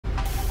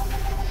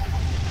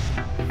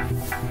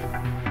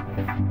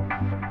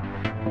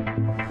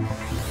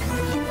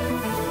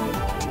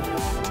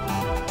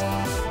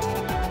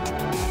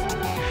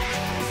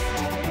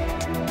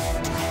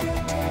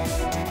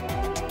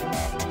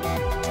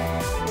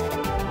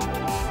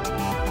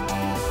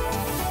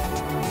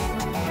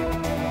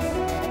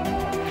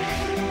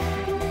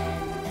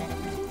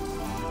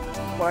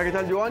Hola, ¿qué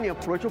tal, Giovanni?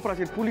 Aprovecho para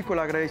hacer público el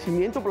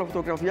agradecimiento por la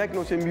fotografía que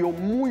nos envió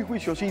muy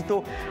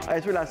juiciosito a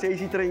eso de las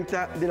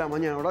 6:30 de la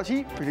mañana. Ahora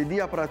sí, feliz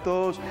día para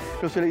todos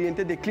los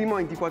televidentes de Clima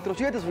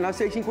 24/7, son las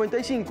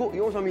 6:55 y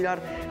vamos a mirar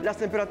las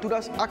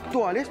temperaturas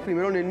actuales.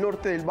 Primero en el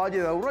norte del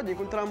Valle de Aburrá, ya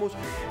encontramos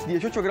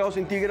 18 grados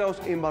centígrados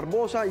en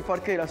Barbosa y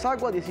Parque de las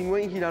Aguas,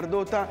 19 en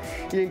Girardota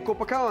y en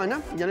Copacabana.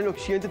 Ya en el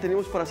occidente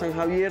tenemos para San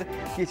Javier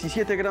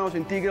 17 grados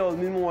centígrados,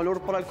 mismo valor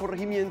para el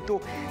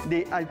corregimiento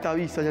de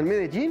Altavista. Ya en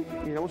Medellín,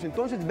 miramos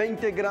entonces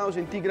 20 grados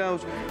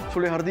centígrados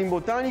sobre el Jardín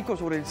Botánico,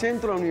 sobre el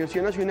centro, la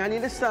Universidad Nacional y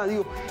el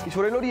Estadio, y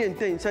sobre el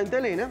oriente en Santa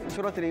Elena.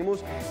 Ahora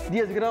tenemos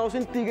 10 grados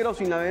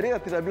centígrados en la vereda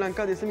Piedras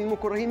Blancas de este mismo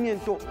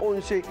corregimiento,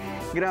 11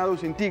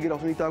 grados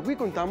centígrados. En Itagüí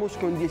contamos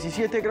con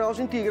 17 grados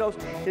centígrados,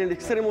 en el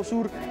extremo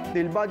sur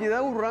del Valle de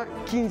Aburrá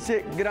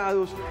 15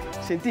 grados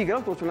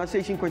centígrados, pues son las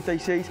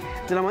 6:56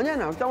 de la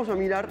mañana. Ahorita vamos a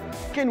mirar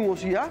qué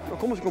nubosidad, o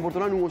cómo se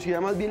comportó la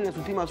nubosidad más bien en las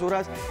últimas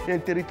horas en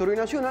el territorio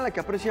nacional. Aquí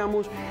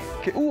apreciamos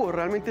que hubo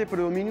realmente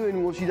predominio de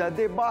nubosidad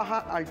de baja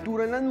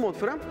altura en la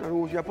atmósfera. La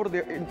nubosidad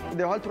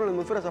de baja altura en la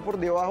atmósfera está por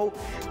debajo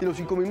de los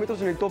 5.000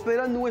 metros en el tope de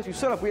las nubes, y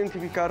usted la puede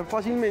identificar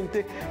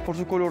fácilmente por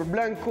su color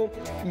blanco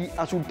y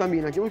azul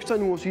también. Aquí vemos que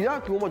esta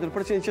nubosidad tuvo mayor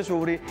presencia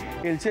sobre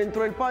el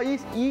centro del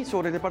país y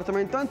sobre el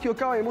departamento de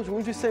Antioquia. Vemos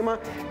un sistema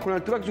con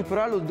altura que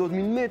superaba los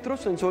 2.000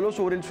 metros tan solo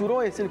sobre el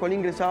suroeste, el cual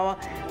ingresaba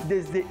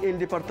desde el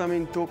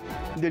departamento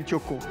del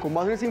Chocó. Con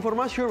base en esta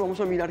información vamos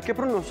a mirar qué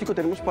pronóstico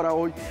tenemos para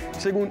hoy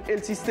según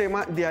el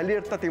sistema de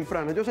alerta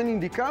temprana. Ellos han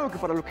indicado que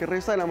para lo que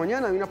resta de la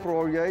mañana hay una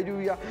probabilidad de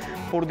lluvia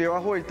por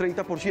debajo del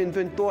 30%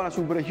 en toda la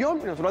subregión.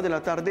 En las horas de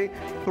la tarde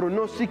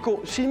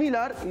pronóstico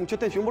similar, y mucha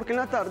atención porque en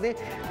la tarde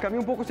cambia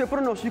un poco este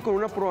pronóstico con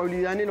una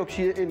probabilidad en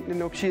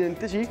el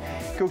occidente, sí,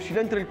 que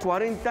oscila entre el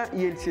 40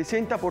 y el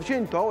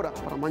 60%. Ahora,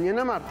 para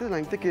mañana martes, la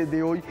gente que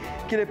desde hoy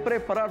quiere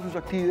preparar sus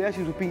actividades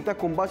y su pinta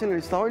con base en el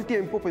estado del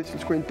tiempo, pues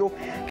les cuento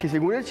que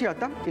según el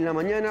CIATA, en la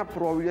mañana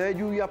probabilidad de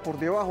lluvia por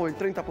debajo del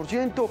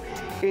 30%,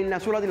 en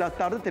las horas de la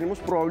tarde tenemos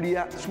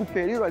probabilidad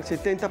superior al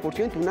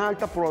 70%, una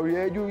alta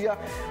probabilidad de lluvia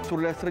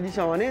sobre la Estrella y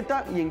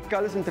Sabaneta, y en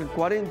Caldas entre el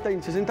 40 y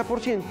el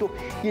 60%,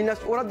 y en las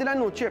horas de la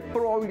noche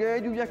probabilidad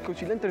de lluvia que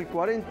oscila entre el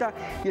 40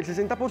 y el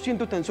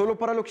 60% tan solo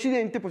para el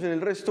occidente, pues en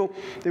el resto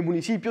de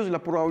municipios la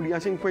probabilidad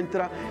se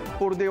encuentra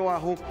por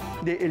debajo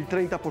del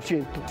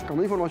 30%.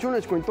 Como información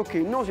les cuento que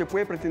no se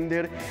puede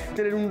pretender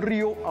tener un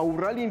río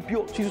Aburrá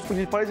limpio si sus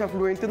principales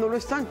afluentes no lo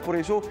están. Por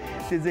eso,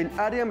 desde el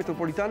área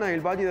metropolitana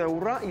del Valle de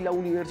Aburrá y la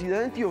Universidad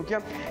de Antioquia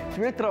se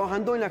viene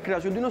trabajando en la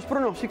creación de unos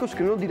pronósticos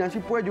que no nos dirán si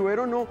puede llover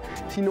o no,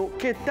 sino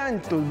qué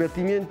tantos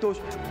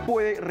vertimientos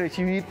puede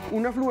recibir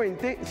un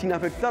afluente sin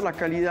afectar la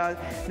calidad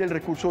del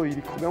recurso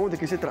hídrico. Veamos de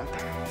qué se trata.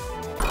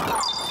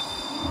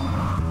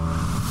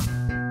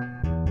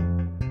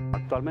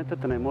 Actualmente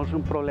tenemos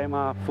un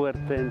problema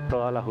fuerte en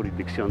toda la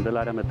jurisdicción del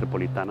área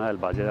metropolitana del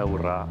Valle de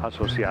Aburrá,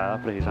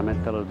 asociada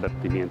precisamente a los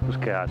vertimientos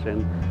que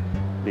hacen,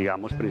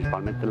 digamos,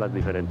 principalmente las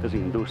diferentes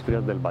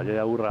industrias del Valle de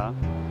Aburrá,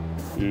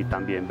 y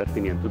también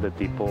vertimientos de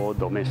tipo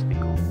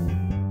doméstico.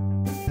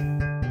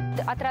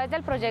 A través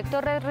del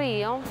proyecto Red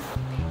Río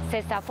se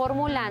está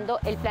formulando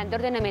el plan de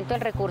ordenamiento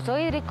del recurso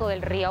hídrico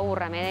del río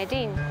Aburrá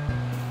Medellín.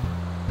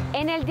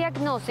 En el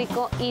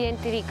diagnóstico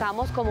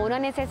identificamos como una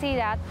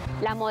necesidad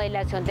la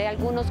modelación de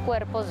algunos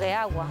cuerpos de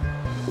agua,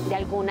 de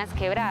algunas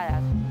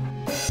quebradas.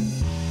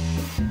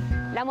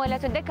 La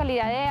modelación de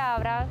calidad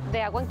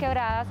de agua en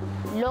quebradas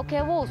lo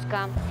que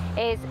busca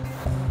es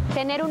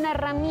tener una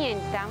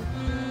herramienta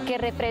que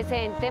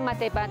represente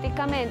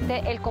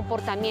matemáticamente el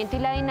comportamiento y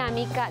la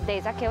dinámica de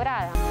esa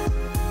quebrada.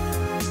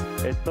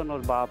 Esto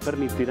nos va a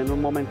permitir en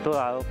un momento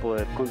dado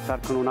poder contar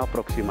con una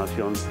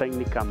aproximación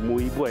técnica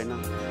muy buena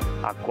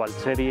a cuál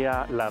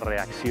sería la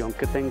reacción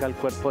que tenga el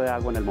cuerpo de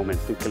agua en el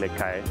momento en que le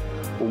cae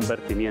un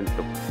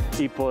vertimiento,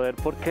 y poder,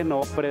 ¿por qué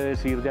no?,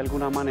 predecir de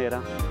alguna manera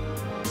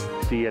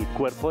si el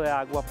cuerpo de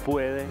agua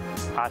puede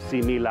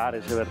asimilar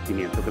ese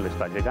vertimiento que le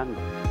está llegando.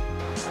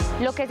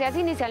 Lo que se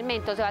hace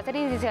inicialmente, o se va a hacer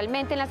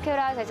inicialmente en las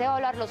quebradas, es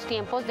evaluar los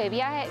tiempos de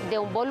viaje de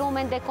un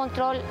volumen de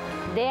control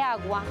de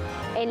agua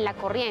en la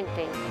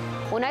corriente.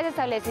 Una vez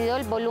establecido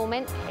el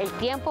volumen, el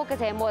tiempo que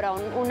se demora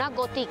una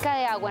gotica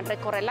de agua en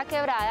recorrer la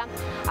quebrada,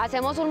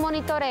 hacemos un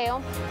monitoreo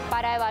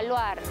para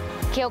evaluar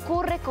qué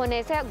ocurre con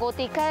esa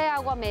gotica de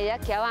agua a medida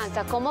que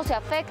avanza, cómo se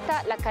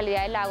afecta la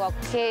calidad del agua,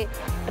 qué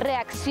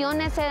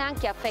reacciones se dan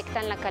que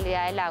afectan la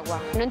calidad del agua.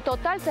 En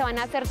total se van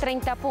a hacer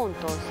 30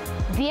 puntos,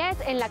 10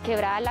 en la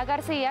quebrada La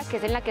García, que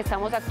es en la que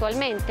estamos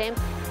actualmente,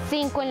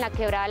 5 en la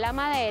quebrada La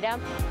Madera,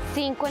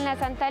 5 en la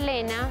Santa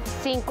Elena,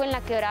 5 en la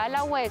quebrada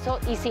La Hueso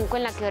y 5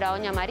 en la quebrada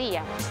Doña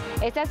María.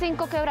 Estas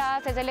 5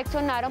 quebradas se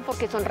seleccionaron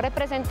porque son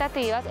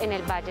representativas en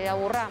el Valle de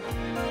Aburrá.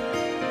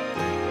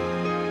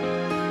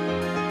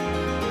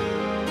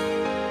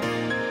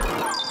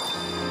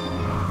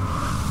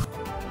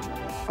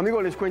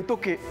 Amigos, les cuento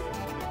que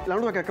la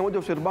nota que acabamos de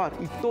observar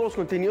y todos los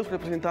contenidos que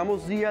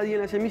presentamos día a día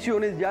en las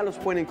emisiones ya los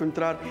pueden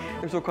encontrar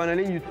en nuestro canal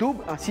en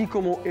YouTube, así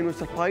como en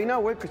nuestra página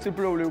web, que es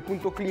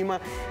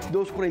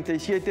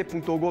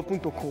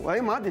www.clima247.gov.co.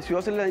 Además, deseo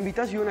hacerles la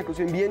invitación a que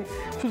nos envíen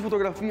sus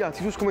fotografías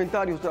y sus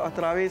comentarios a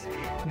través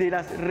de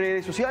las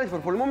redes sociales.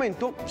 Pero por el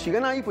momento,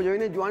 sigan ahí, pues ya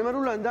viene Joan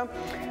Marulanda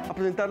a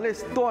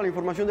presentarles toda la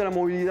información de la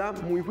movilidad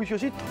muy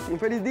juiciosito. Un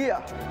feliz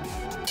día.